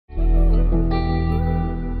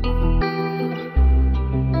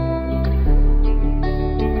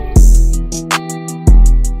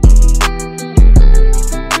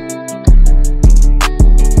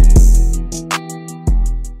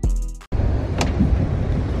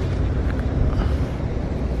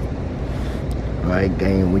Alright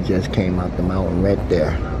gang, we just came out the mountain right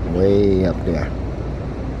there. Way up there.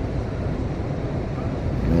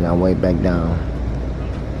 Made our way back down.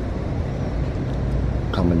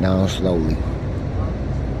 Coming down slowly.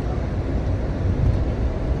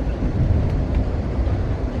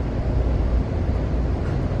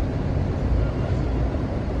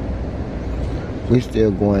 We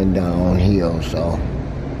still going downhill, so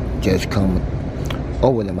just coming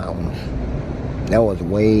over the mountains. That was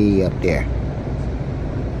way up there.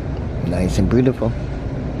 Nice and beautiful.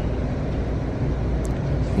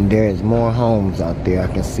 And there's more homes out there I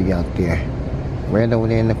can see out there. Right over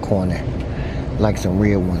there in the corner. Like some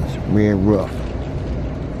real ones, real rough.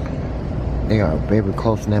 They are very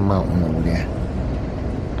close to that mountain over there.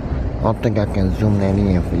 I don't think I can zoom that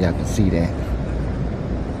in for y'all can see that.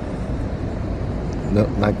 Look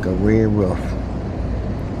like a real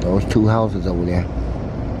rough. Those two houses over there.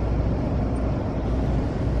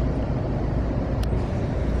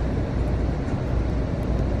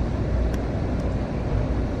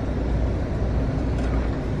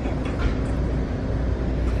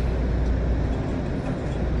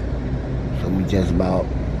 So we just about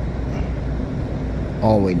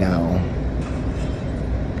all the way down.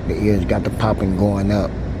 The ears got the popping going up.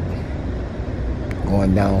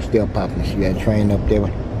 Going down, still popping. See that train up there?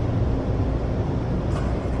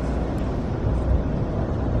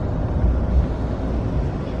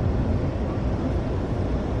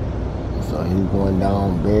 So he's going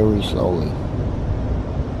down very slowly.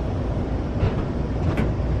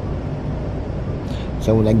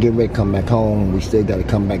 So when I get ready to come back home, we still got to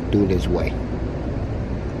come back through this way.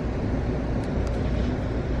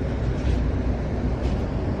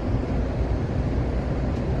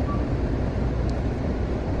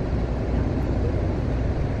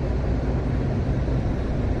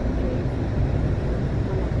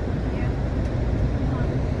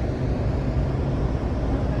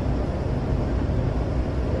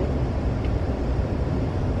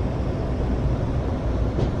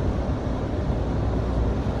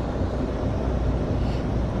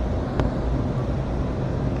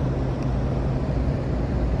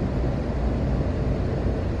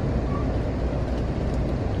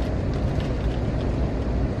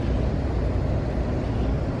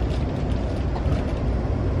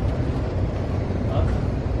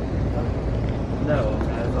 No,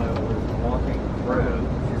 as I was walking through,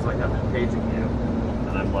 she's like, I've been paging you.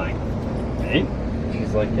 And I'm like, me?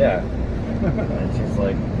 She's like, yeah. And she's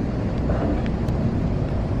like,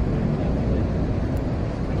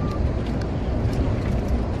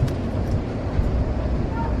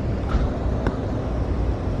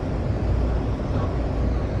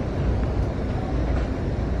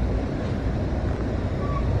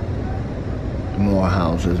 More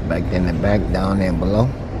houses back in the back, down there below.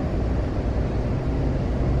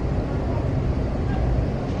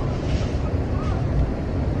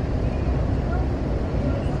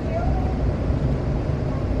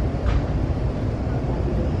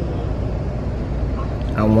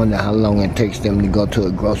 I wonder how long it takes them to go to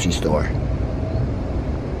a grocery store.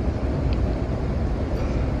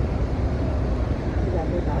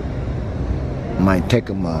 Might take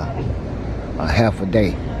them a half a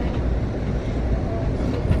day.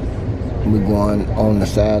 We're going on the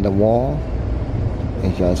side of the wall,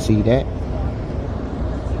 as y'all see that.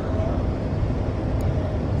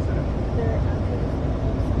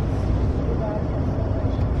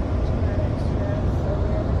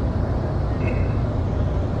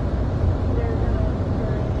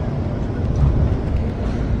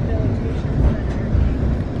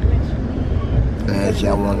 As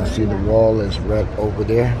y'all want to see, the wall is right over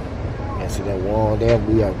there. And see that wall there?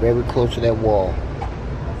 We are very close to that wall.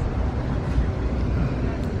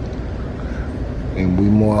 And we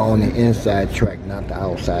more on the inside track, not the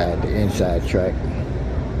outside, the inside track.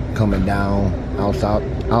 Coming down,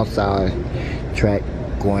 outside track,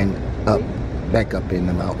 going up, back up in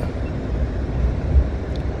the mountain.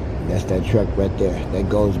 That's that track right there. That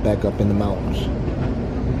goes back up in the mountains.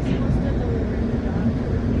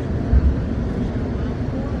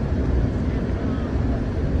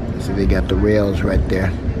 See, they got the rails right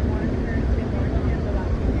there.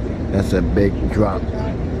 That's a big drop.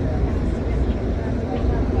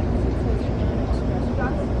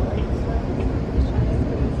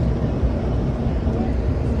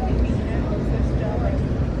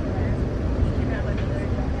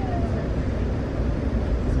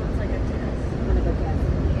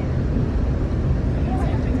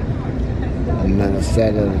 Another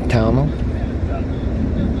side of the tunnel.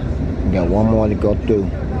 We got one more to go through.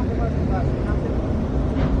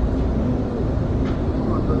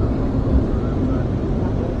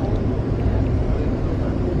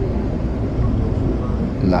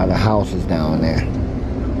 lot of houses down there.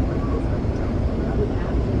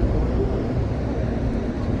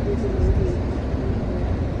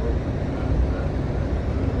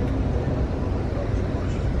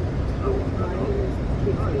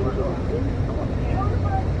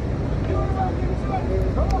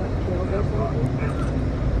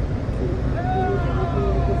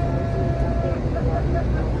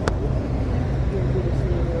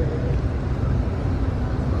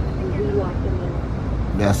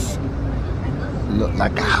 That's look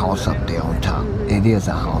like a house up there on top. It is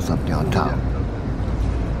a house up there on top.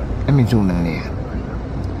 Let me zoom in there.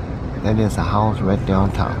 That is a house right there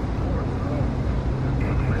on top.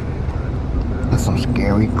 That's some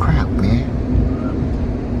scary crap, man.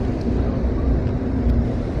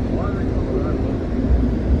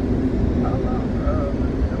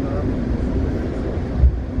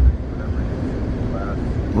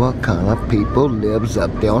 What kind of people lives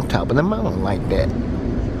up there on top of the mountain like that?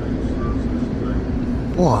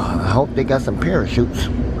 Boy, I hope they got some parachutes.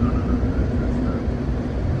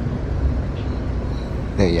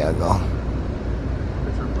 There you go.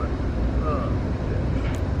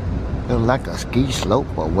 Looks like a ski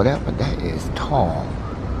slope or whatever. That is tall.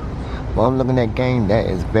 Well, I'm looking at game. That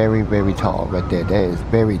is very, very tall right there. That is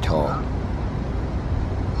very tall.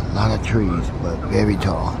 A lot of trees, but very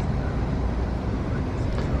tall.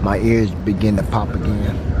 My ears begin to pop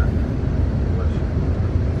again.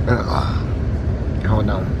 Hold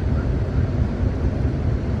on.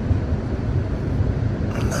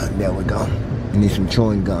 There we go. I need some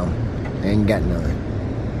chewing gum. I ain't got none.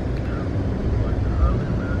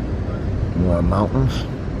 More mountains.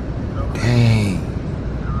 Dang.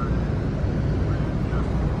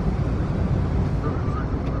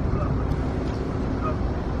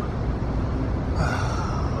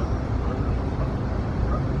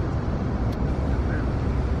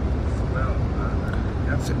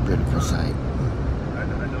 It's a beautiful sight.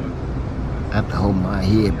 I have to hold my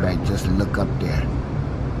head back just to look up there.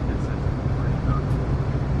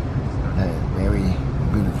 That is very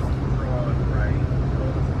beautiful.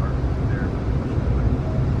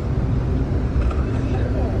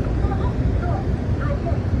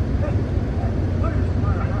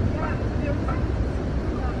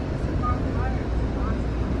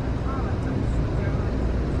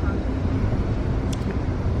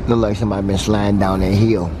 Look like somebody been sliding down that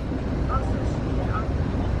hill.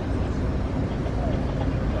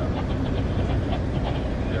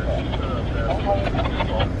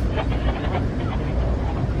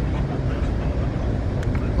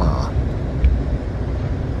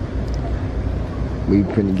 We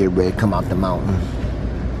finna get ready to come out the mountain.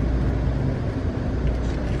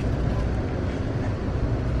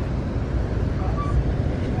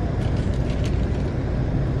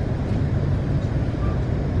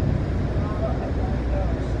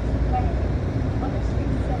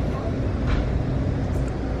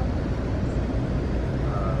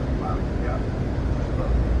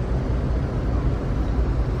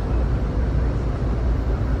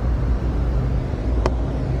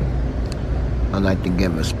 I'd like to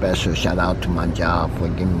give a special shout out to my job for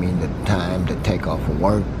giving me the time to take off from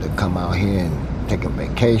work, to come out here and take a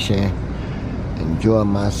vacation, enjoy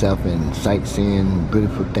myself and sightseeing,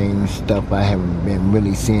 beautiful things, stuff I haven't been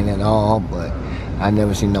really seeing at all, but I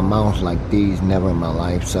never seen no mountains like these, never in my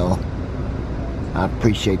life, so I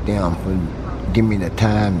appreciate them for giving me the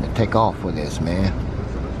time to take off for this, man.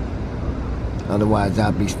 Otherwise,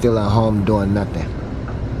 I'd be still at home doing nothing.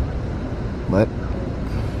 But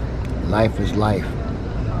life is life.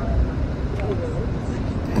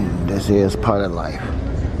 And this is part of life.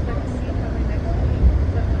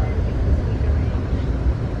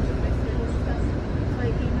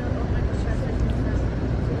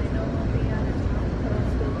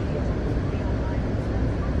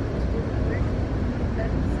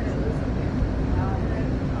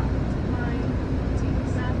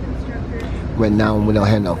 Right now we don't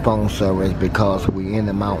have no phone service because we in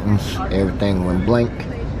the mountains. Everything went blank.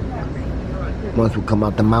 Once we come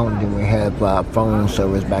out the mountain, then we have phone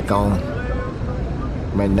service back on.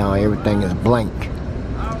 Right now everything is blank.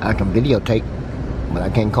 I can videotape, but I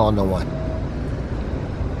can't call no one.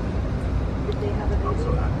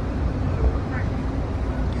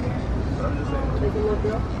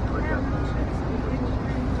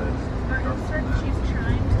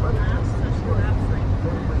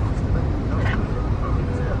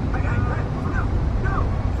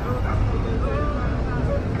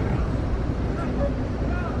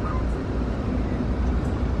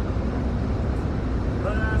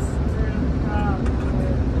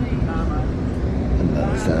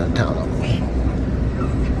 Town almost.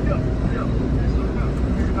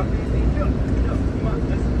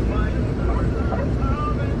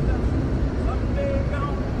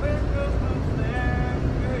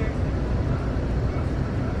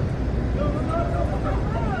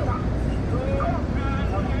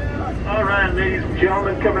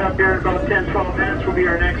 Gentlemen, coming up here in about 10-12 minutes will be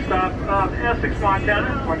our next stop of Essex,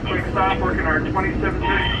 Montana. One quick stop, working our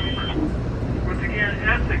 2730. Once again,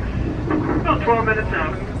 Essex, about 12 minutes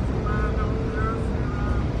out.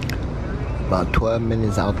 About 12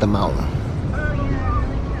 minutes out the mountain.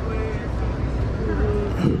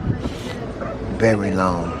 Very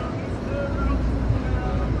long.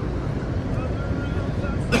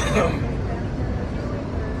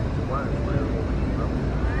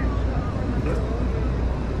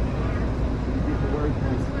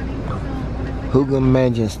 Who can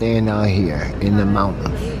imagine staying out here in the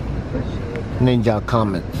mountains? Need y'all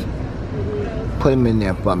comments. Put them in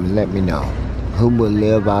there for me. Let me know. Who would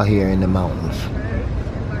live out here in the mountains?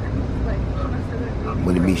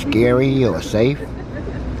 Would it be scary or safe?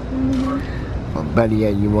 Or better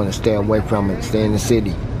yet, you want to stay away from it, stay in the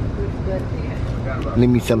city? Leave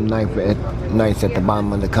me some nice at the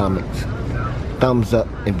bottom of the comments. Thumbs up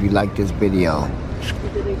if you like this video.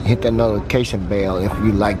 Hit the notification bell if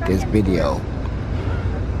you like this video.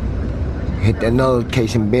 Hit the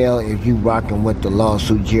notification bell if you rocking with the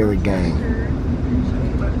Lawsuit Jerry gang.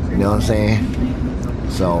 You know what I'm saying?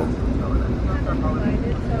 So,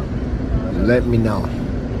 let me know.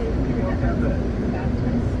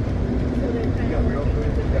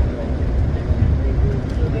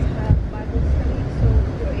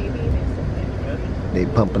 They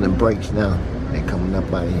pumping the brakes now. They coming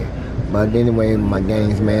up out of here. But anyway, my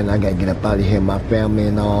gangs, man, I gotta get up out of here. My family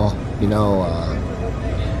and all, you know,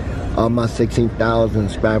 all my 16,000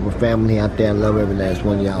 subscriber family out there. I love every last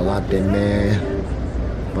one of y'all out there, man.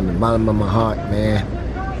 From the bottom of my heart, man.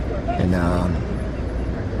 And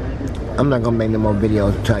I'm not gonna make no more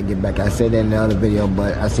videos to try to get back. I said that in the other video,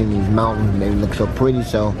 but I seen these mountains, they look so pretty,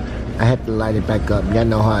 so I had to light it back up. Y'all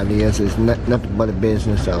know how it is. It's nothing but a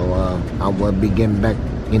business, so I will be getting back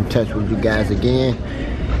in touch with you guys again.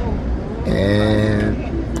 And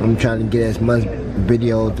I'm trying to get as much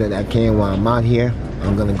videos that I can while I'm out here.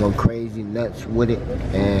 I'm gonna go crazy nuts with it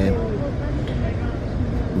and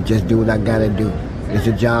just do what I gotta do. It's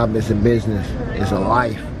a job, it's a business, it's a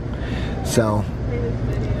life. So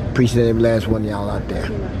appreciate every last one of y'all out there.